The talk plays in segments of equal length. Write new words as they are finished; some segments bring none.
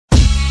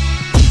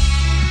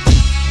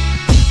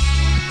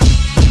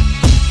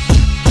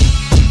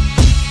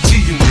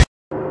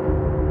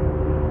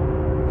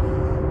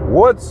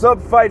What's up,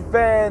 fight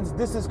fans?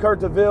 This is Kurt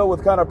DeVille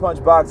with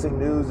Counterpunch Boxing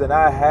News, and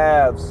I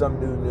have some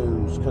new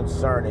news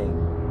concerning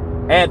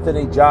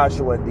Anthony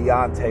Joshua and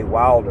Deontay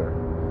Wilder.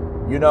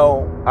 You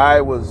know,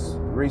 I was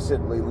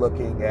recently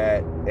looking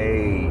at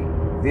a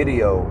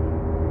video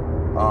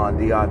on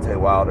Deontay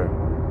Wilder,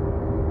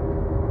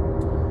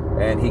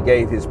 and he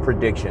gave his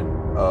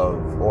prediction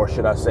of, or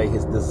should I say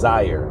his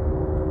desire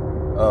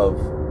of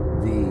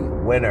the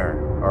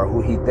winner, or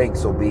who he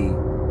thinks will be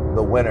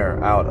the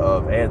winner out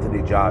of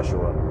Anthony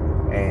Joshua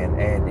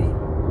and Andy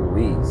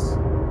Ruiz,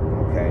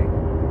 okay?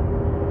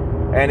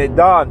 And it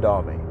dawned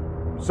on me,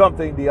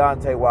 something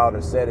Deontay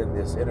Wilder said in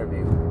this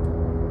interview,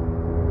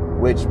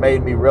 which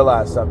made me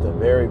realize something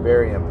very,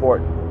 very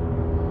important.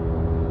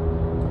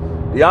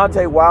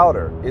 Deontay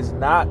Wilder is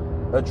not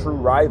a true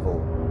rival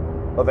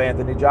of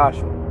Anthony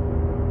Joshua.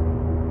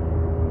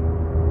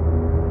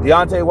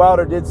 Deontay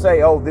Wilder did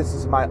say, oh, this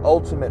is my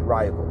ultimate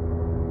rival.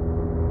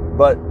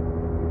 But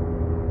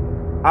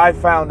I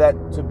found that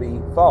to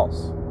be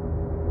false.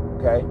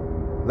 Okay,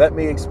 let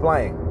me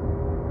explain.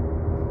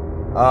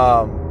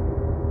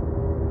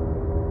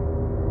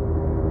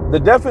 The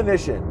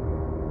definition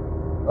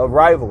of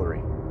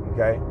rivalry,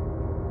 okay,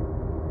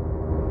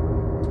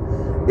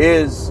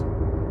 is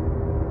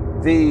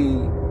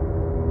the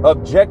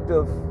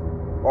objective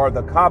or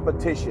the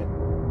competition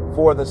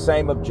for the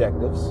same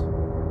objectives,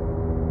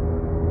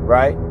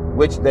 right?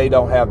 Which they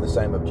don't have the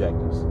same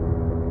objectives.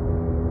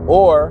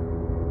 Or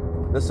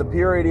the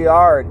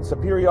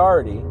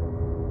superiority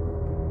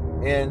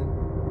in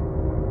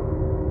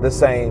the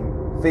same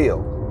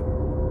field.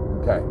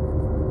 Okay.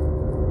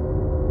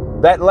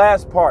 That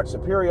last part,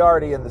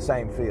 superiority in the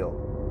same field.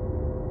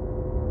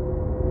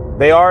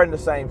 They are in the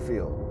same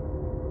field.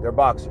 They're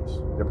boxers.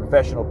 They're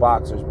professional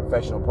boxers,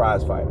 professional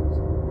prize fighters.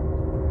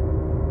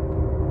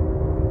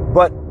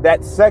 But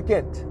that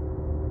second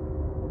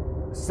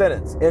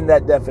sentence in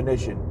that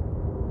definition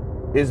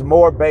is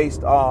more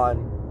based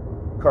on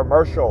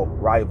commercial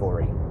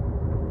rivalry.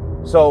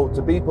 So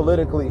to be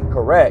politically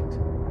correct,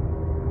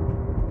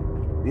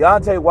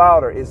 Deontay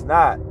Wilder is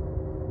not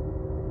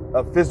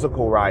a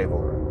physical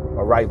rival,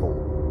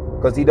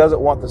 because he doesn't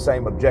want the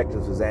same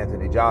objectives as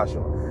Anthony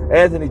Joshua.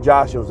 Anthony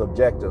Joshua's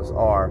objectives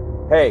are,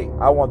 hey,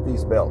 I want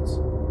these belts.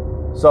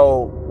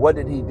 So what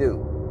did he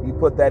do? He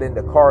put that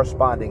into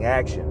corresponding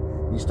action.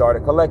 He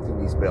started collecting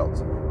these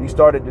belts. He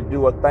started to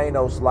do a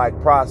Thanos-like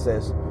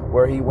process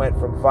where he went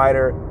from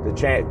fighter to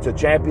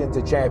champion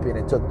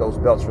and took those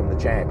belts from the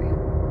champion.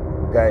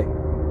 Okay?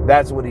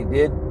 That's what he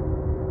did.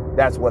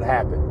 That's what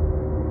happened.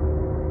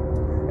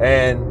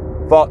 And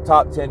fought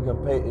top 10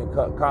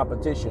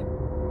 competition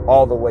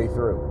all the way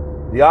through.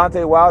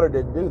 Deontay Wilder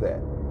didn't do that.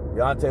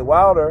 Deontay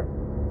Wilder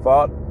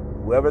fought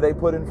whoever they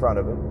put in front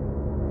of him.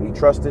 He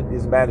trusted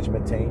his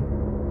management team.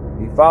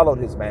 He followed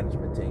his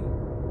management team.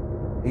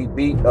 He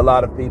beat a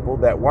lot of people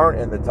that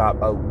weren't in the top,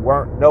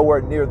 weren't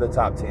nowhere near the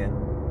top 10.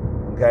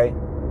 Okay?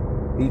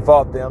 He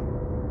fought them.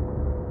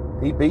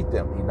 He beat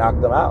them. He knocked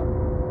them out.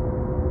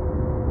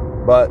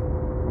 But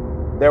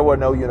there were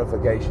no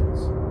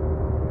unifications.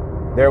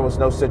 There was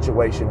no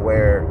situation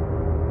where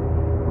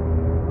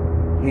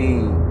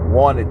he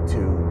wanted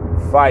to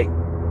fight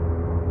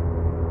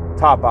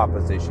top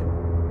opposition.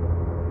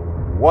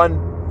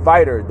 One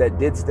fighter that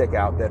did stick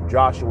out, that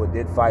Joshua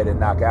did fight and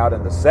knock out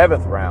in the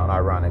 7th round,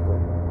 ironically,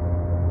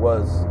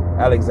 was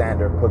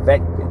Alexander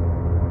Povetkin.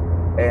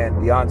 And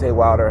Deontay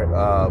Wilder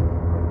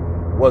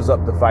was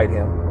up to fight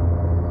him,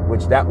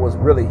 which that was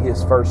really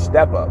his first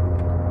step up.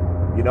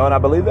 You know, and I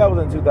believe that was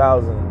in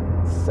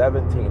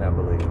 2017, I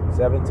believe.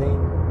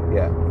 17?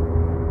 Yeah,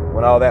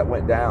 when all that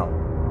went down.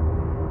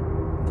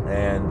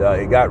 And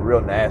it got real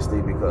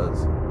nasty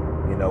because,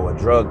 you know, a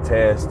drug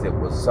test, it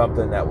was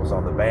something that was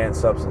on the banned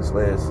substance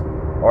list,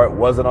 or it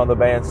wasn't on the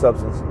banned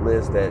substance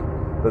list that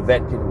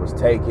Povetkin was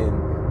taking.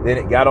 Then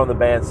it got on the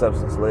banned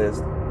substance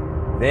list.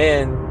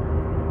 Then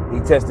he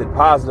tested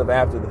positive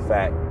after the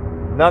fact.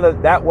 None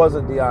of that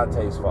wasn't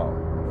Deontay's fault.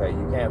 Okay,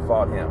 you can't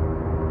fault him.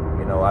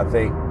 You know, I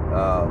think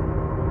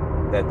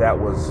that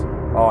was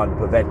on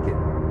Povetkin,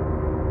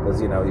 because,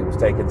 you know, he was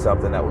taking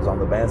something that was on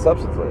the banned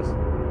substance list.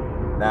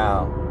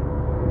 Now,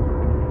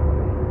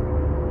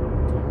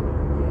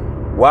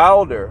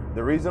 Wilder,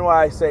 the reason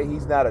why I say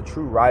he's not a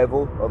true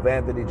rival of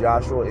Anthony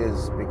Joshua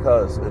is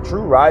because a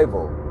true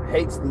rival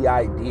hates the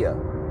idea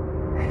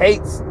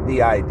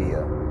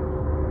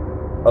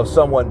of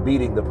someone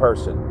beating the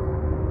person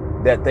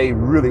that they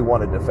really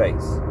wanted to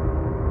face.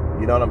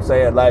 You know what I'm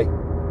saying? Like,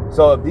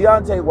 so if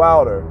Deontay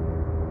Wilder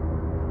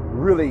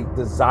really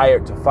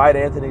desired to fight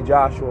Anthony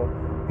Joshua,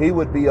 he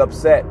would be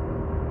upset.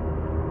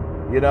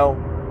 You know,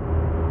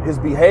 his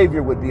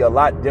behavior would be a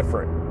lot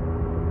different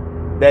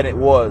than it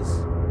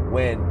was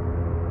when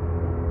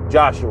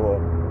Joshua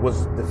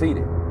was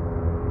defeated.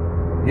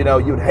 You know,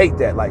 you'd hate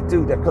that. Like,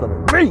 dude, that could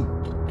have been me.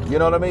 You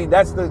know what I mean?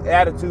 That's the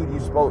attitude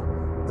you're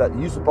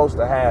supposed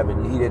to have,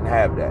 and he didn't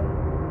have that.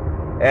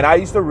 And I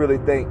used to really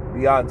think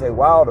Deontay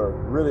Wilder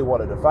really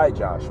wanted to fight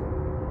Joshua.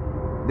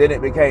 Then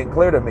it became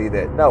clear to me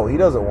that, no, he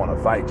doesn't want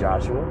to fight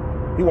Joshua.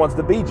 He wants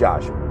to beat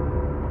Joshua.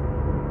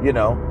 You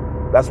know,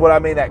 That's what I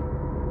mean, that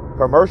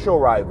commercial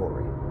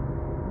rivalry.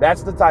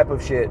 That's the type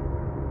of shit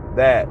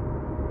that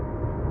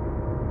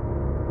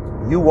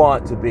you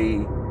want to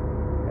be,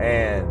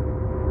 and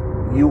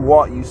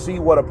you see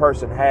what a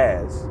person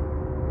has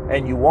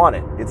and you want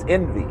it. It's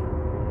envy.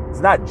 It's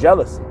not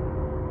jealousy.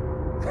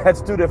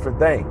 That's two different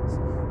things.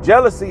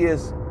 Jealousy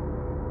is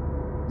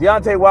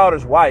Deontay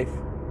Wilder's wife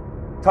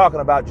talking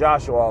about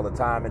Joshua all the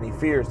time, and he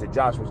fears that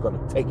Joshua's going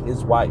to take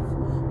his wife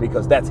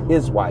because that's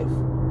his wife.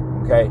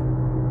 Okay?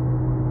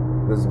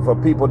 Because for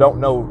people don't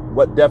know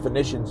what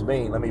definitions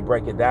mean, let me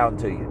break it down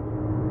to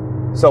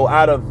you. So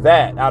out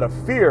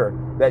of fear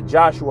that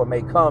Joshua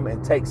may come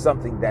and take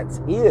something that's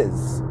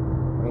his,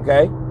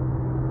 okay?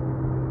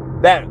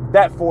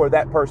 That for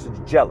that person's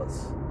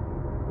jealous.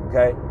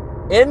 Okay?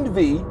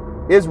 Envy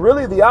is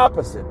really the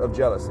opposite of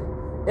jealousy.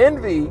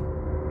 Envy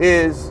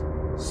is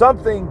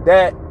something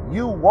that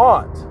you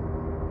want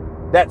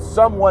that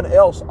someone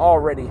else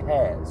already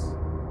has.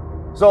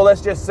 So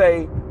let's just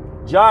say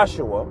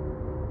Joshua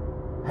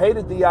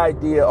hated the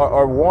idea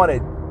or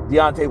wanted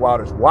Deontay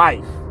Wilder's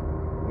wife.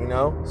 You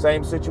know,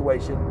 same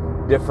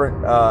situation,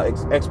 different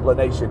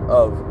explanation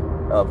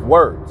of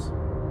words.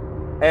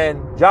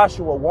 And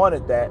Joshua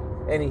wanted that,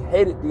 and he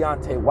hated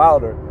Deontay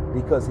Wilder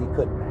because he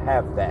couldn't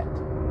have that.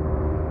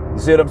 You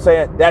see what I'm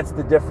saying? That's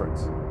the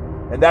difference.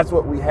 And that's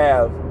what we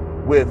have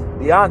with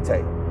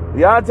Deontay.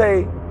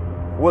 Deontay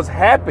was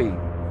happy,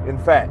 in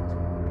fact,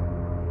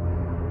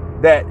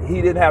 that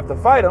he didn't have to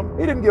fight him.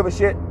 He didn't give a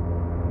shit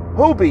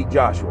who beat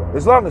Joshua,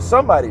 as long as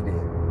somebody did.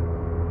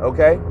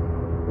 Okay?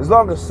 As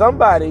long as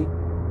somebody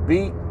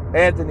beat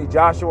Anthony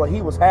Joshua,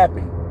 he was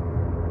happy.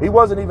 He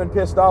wasn't even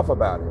pissed off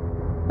about it.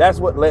 That's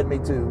what led me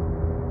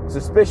to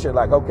suspicion,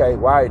 like, okay,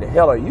 why the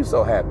hell are you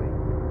so happy?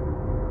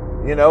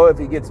 You know, if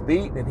he gets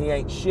beat and he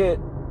ain't shit,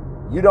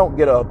 you don't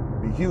get a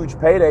huge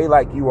payday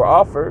like you were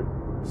offered,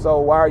 so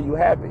why are you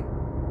happy?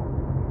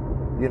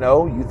 You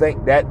know, you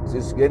think that's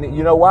just getting,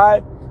 you know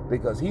why?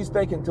 Because he's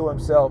thinking to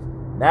himself,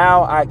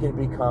 now I can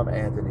become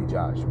Anthony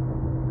Joshua.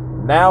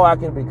 Now I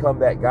can become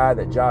that guy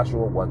that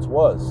Joshua once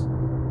was.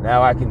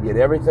 Now I can get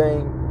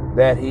everything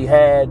that he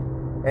had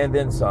and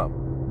then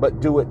some, but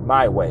do it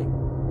my way.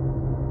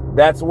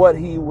 That's what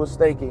he was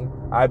thinking.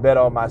 I bet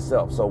on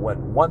myself. So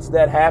once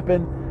that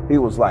happened, he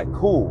was like,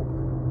 cool,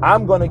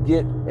 I'm going to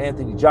get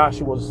Anthony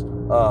Joshua's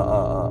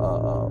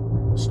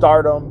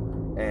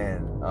stardom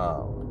and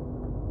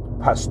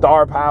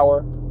star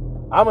power.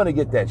 I'm going to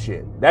get that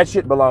shit. That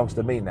shit belongs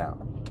to me now.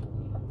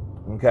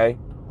 Okay?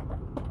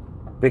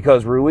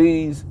 Because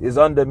Ruiz is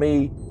under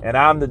me and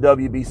I'm the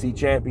WBC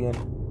champion.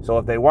 So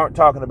if they weren't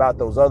talking about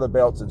those other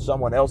belts and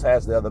someone else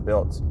has the other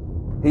belts,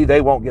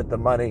 they won't get the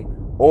money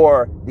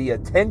or the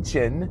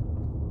attention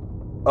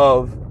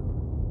of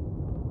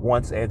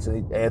once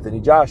Anthony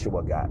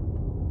Joshua got.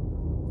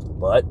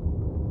 But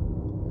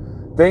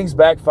things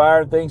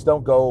backfire and things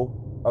don't go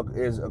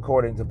is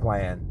according to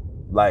plan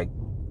like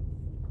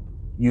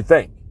you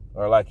think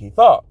or like he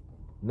thought.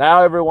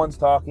 Now everyone's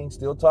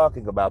still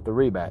talking about the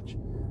rematch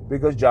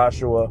because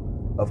Joshua,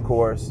 of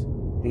course,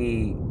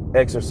 he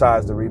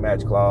exercised the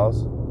rematch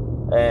clause,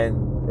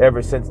 and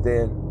ever since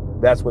then,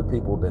 that's what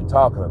people have been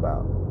talking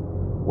about.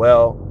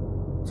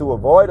 Well, to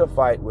avoid a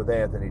fight with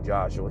Anthony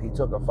Joshua, he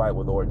took a fight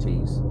with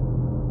Ortiz.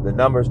 The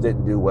numbers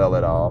didn't do well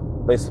at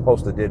all. They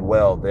supposed to did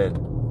well than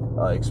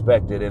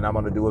expected, and I'm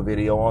going to do a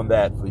video on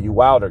that for you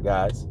Wilder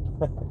guys.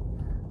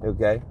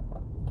 Okay?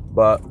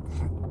 But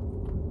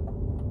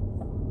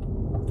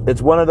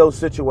it's one of those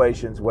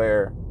situations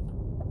where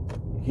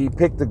he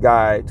picked a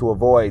guy to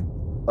avoid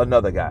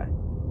another guy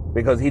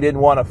because he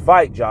didn't want to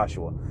fight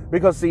Joshua.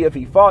 Because, see, if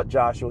he fought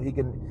Joshua, he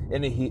can,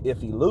 and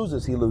if he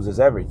loses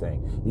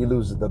everything. He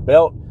loses the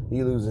belt.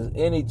 He loses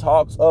any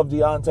talks of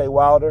Deontay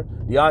Wilder.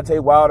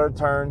 Deontay Wilder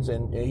turns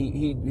and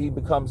he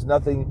becomes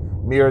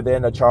nothing mere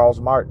than a Charles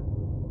Martin.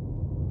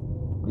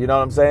 You know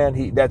what I'm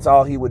saying? That's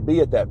all he would be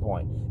at that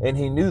point. And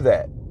he knew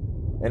that.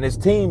 And his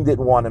team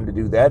didn't want him to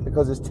do that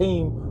because his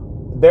team,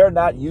 they're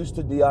not used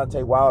to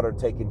Deontay Wilder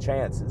taking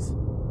chances.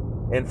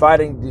 And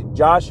fighting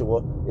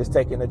Joshua is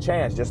taking a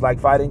chance, just like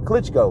fighting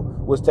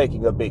Klitschko was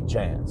taking a big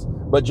chance.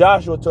 But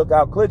Joshua took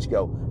out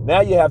Klitschko.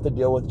 Now you have to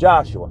deal with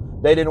Joshua.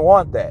 They didn't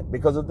want that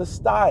because of the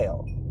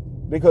style,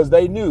 because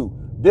they knew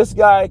this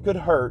guy could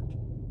hurt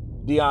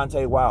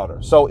Deontay Wilder.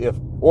 So if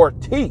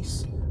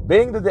Ortiz,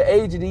 being that the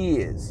age that he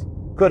is,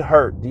 could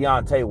hurt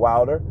Deontay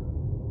Wilder,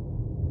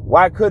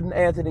 why couldn't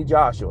Anthony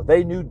Joshua?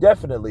 They knew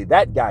definitely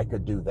that guy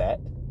could do that.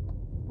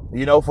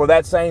 You know, for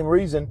that same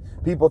reason,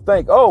 people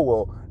think, oh,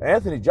 well,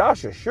 Anthony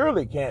Joshua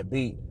surely can't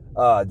beat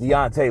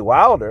Deontay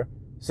Wilder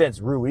since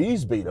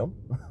Ruiz beat him.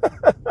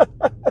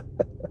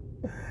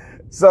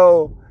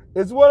 So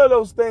it's one of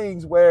those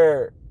things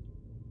where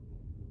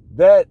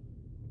that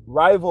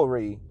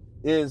rivalry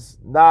is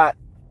not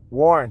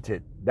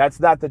warranted. That's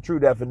not the true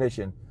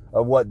definition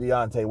of what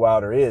Deontay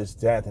Wilder is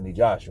to Anthony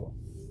Joshua.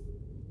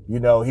 You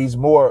know, he's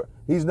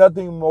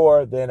nothing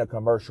more than a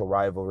commercial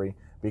rivalry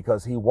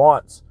because he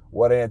wants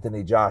what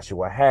Anthony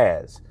Joshua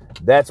has.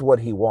 That's what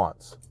he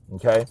wants,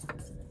 okay?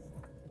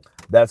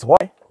 That's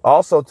why.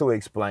 Also to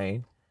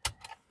explain,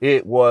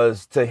 it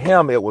was, to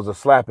him, it was a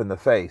slap in the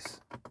face.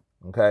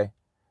 Okay.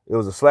 It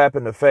was a slap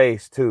in the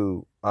face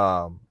to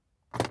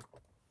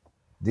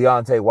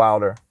Deontay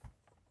Wilder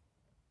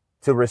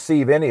to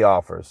receive any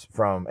offers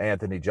from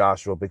Anthony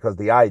Joshua, because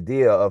the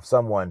idea of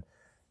someone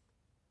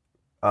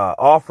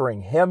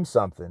offering him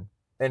something,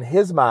 in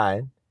his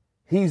mind,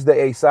 he's the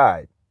A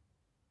side.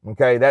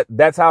 Okay,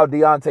 that's how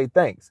Deontay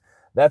thinks.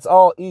 That's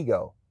all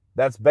ego.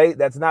 That's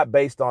not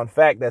based on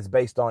fact. That's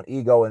based on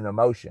ego and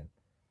emotion.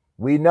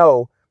 We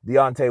know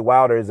Deontay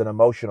Wilder is an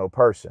emotional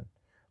person,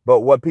 but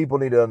what people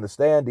need to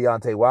understand,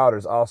 Deontay Wilder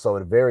is also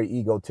a very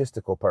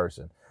egotistical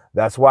person.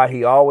 That's why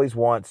he always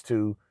wants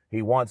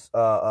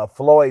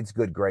Floyd's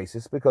good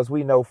graces, because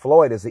we know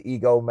Floyd is an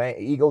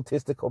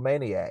egotistical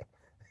maniac.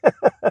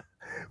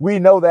 We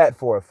know that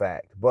for a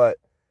fact. But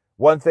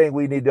one thing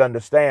we need to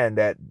understand,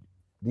 that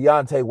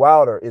Deontay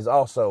Wilder is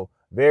also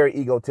very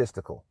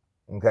egotistical.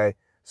 Okay.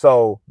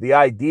 So the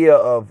idea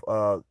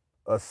of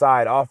a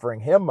side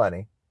offering him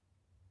money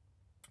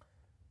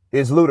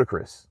is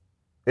ludicrous.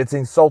 It's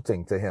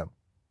insulting to him.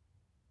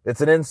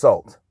 It's an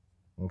insult.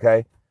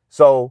 Okay.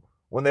 So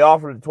when they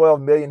offered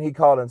 $12 million, he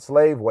called in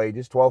slave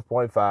wages,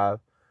 12.5,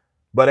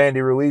 but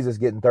Andy Ruiz is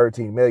getting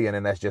 13 million,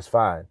 and that's just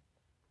fine.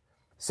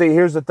 See,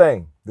 here's the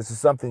thing. This is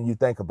something you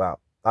think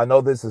about. I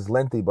know this is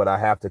lengthy, but I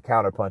have to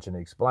counterpunch and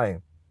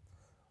explain.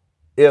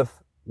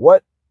 If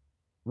what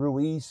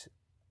Ruiz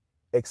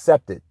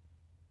accepted,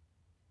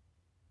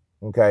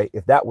 okay,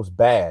 if that was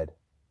bad,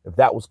 if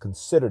that was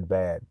considered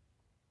bad,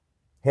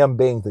 him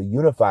being the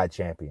unified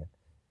champion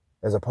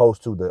as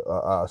opposed to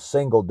the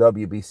single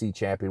WBC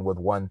champion with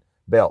one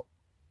belt,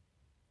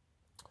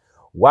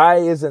 why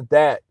isn't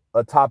that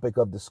a topic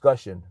of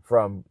discussion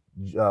from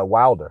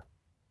Wilder?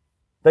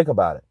 Think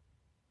about it.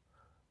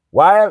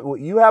 Why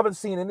you haven't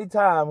seen any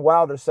time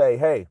Wilder say,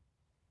 hey,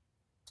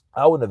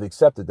 I wouldn't have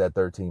accepted that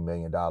 $13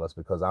 million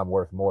because I'm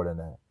worth more than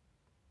that.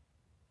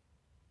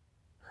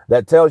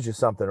 That tells you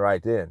something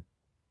right then.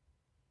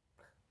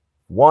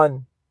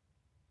 One,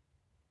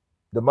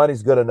 the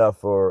money's good enough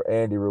for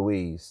Andy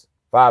Ruiz,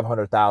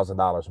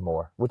 $500,000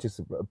 more, which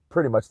is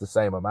pretty much the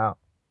same amount.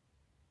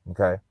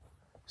 Okay.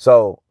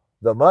 So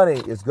the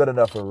money is good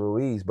enough for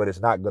Ruiz, but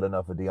it's not good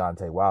enough for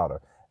Deontay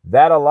Wilder.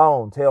 That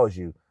alone tells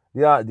you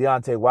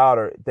Deontay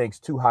Wilder thinks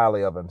too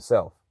highly of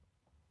himself,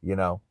 you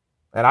know.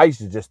 And I used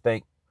to just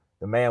think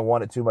the man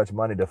wanted too much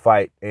money to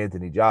fight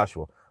Anthony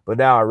Joshua. But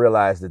now I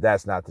realize that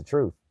that's not the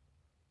truth.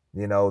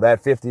 You know,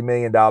 that $50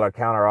 million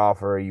counter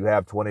offer, you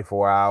have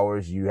 24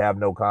 hours, you have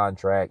no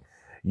contract,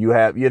 you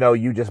have, you know,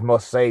 you just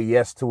must say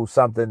yes to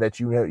something that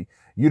you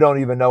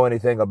don't even know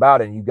anything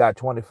about, and you got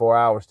 24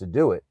 hours to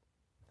do it.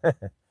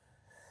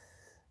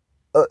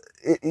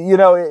 You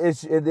know,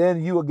 and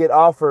then you will get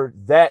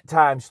offered that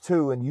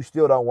 ×2, and you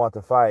still don't want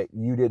to fight.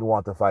 You didn't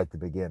want to fight to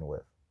begin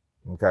with.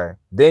 Okay.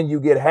 Then you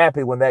get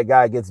happy when that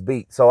guy gets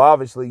beat. So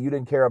obviously you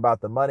didn't care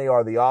about the money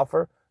or the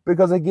offer,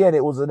 because again,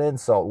 it was an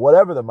insult.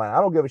 Whatever the money, I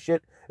don't give a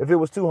shit if it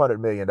was $200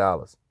 million.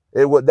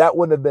 That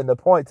wouldn't have been the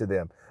point to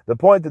them. The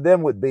point to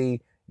them would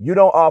be, you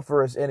don't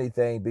offer us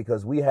anything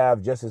because we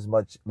have just as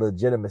much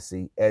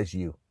legitimacy as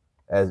you,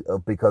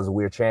 because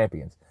we're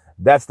champions.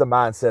 That's the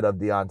mindset of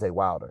Deontay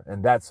Wilder.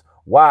 And that's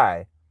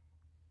why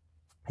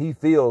he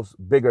feels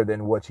bigger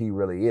than what he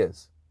really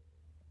is.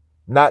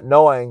 Not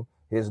knowing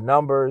his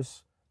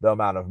numbers, the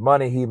amount of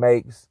money he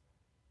makes,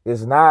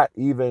 is not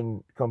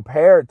even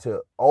compared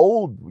to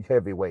old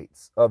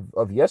heavyweights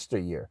of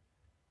yesteryear.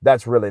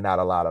 That's really not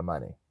a lot of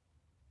money.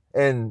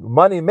 And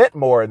money meant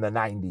more in the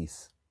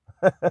 90s.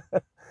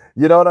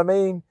 You know what I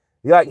mean?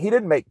 Like, he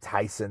didn't make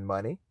Tyson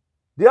money.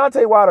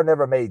 Deontay Wilder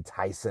never made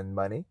Tyson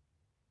money.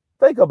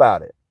 Think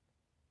about it.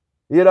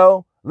 You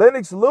know,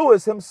 Lennox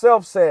Lewis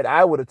himself said,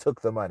 I would have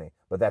took the money.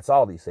 But that's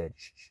all he said.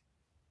 Shh.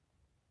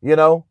 You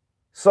know?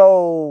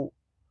 So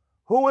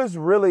who is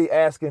really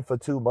asking for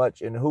too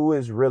much, and who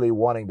is really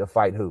wanting to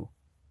fight who?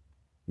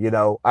 You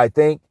know, I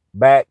think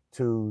back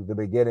to the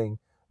beginning,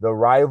 the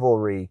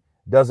rivalry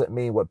doesn't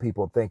mean what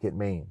people think it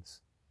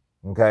means.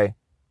 Okay?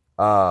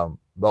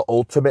 The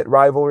ultimate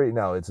rivalry?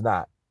 No, it's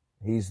not.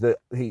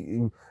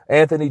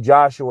 Anthony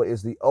Joshua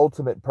is the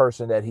ultimate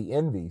person that he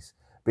envies,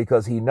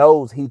 because he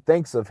knows, he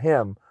thinks of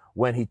him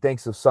when he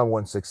thinks of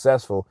someone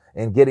successful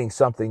and getting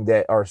something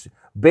that, or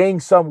being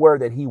somewhere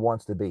that he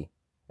wants to be.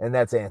 And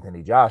that's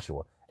Anthony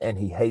Joshua. And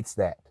he hates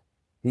that.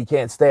 He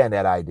can't stand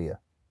that idea.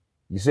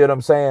 You see what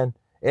I'm saying?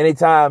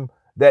 Anytime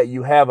that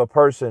you have a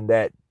person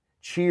that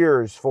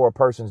cheers for a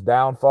person's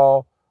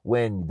downfall,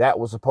 when that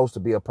was supposed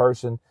to be a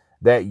person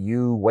that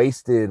you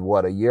wasted,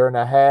 what, a year and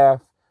a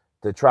half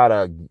to try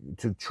to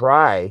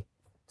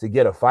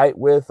get a fight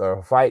with, or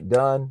a fight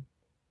done,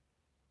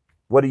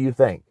 what do you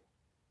think?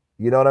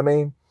 You know what I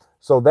mean?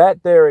 So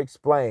that there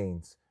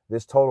explains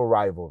this total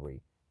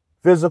rivalry.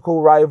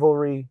 Physical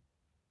rivalry,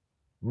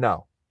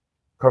 no.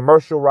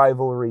 Commercial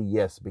rivalry,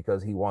 yes,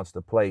 because he wants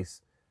to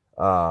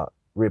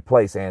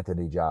replace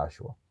Anthony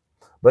Joshua.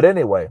 But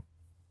anyway,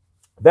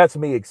 that's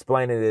me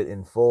explaining it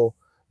in full.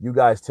 You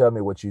guys tell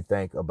me what you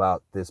think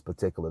about this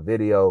particular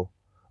video.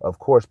 Of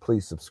course,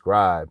 please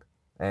subscribe.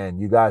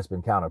 And you guys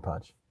been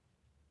Counterpunch.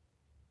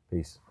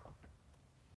 Peace.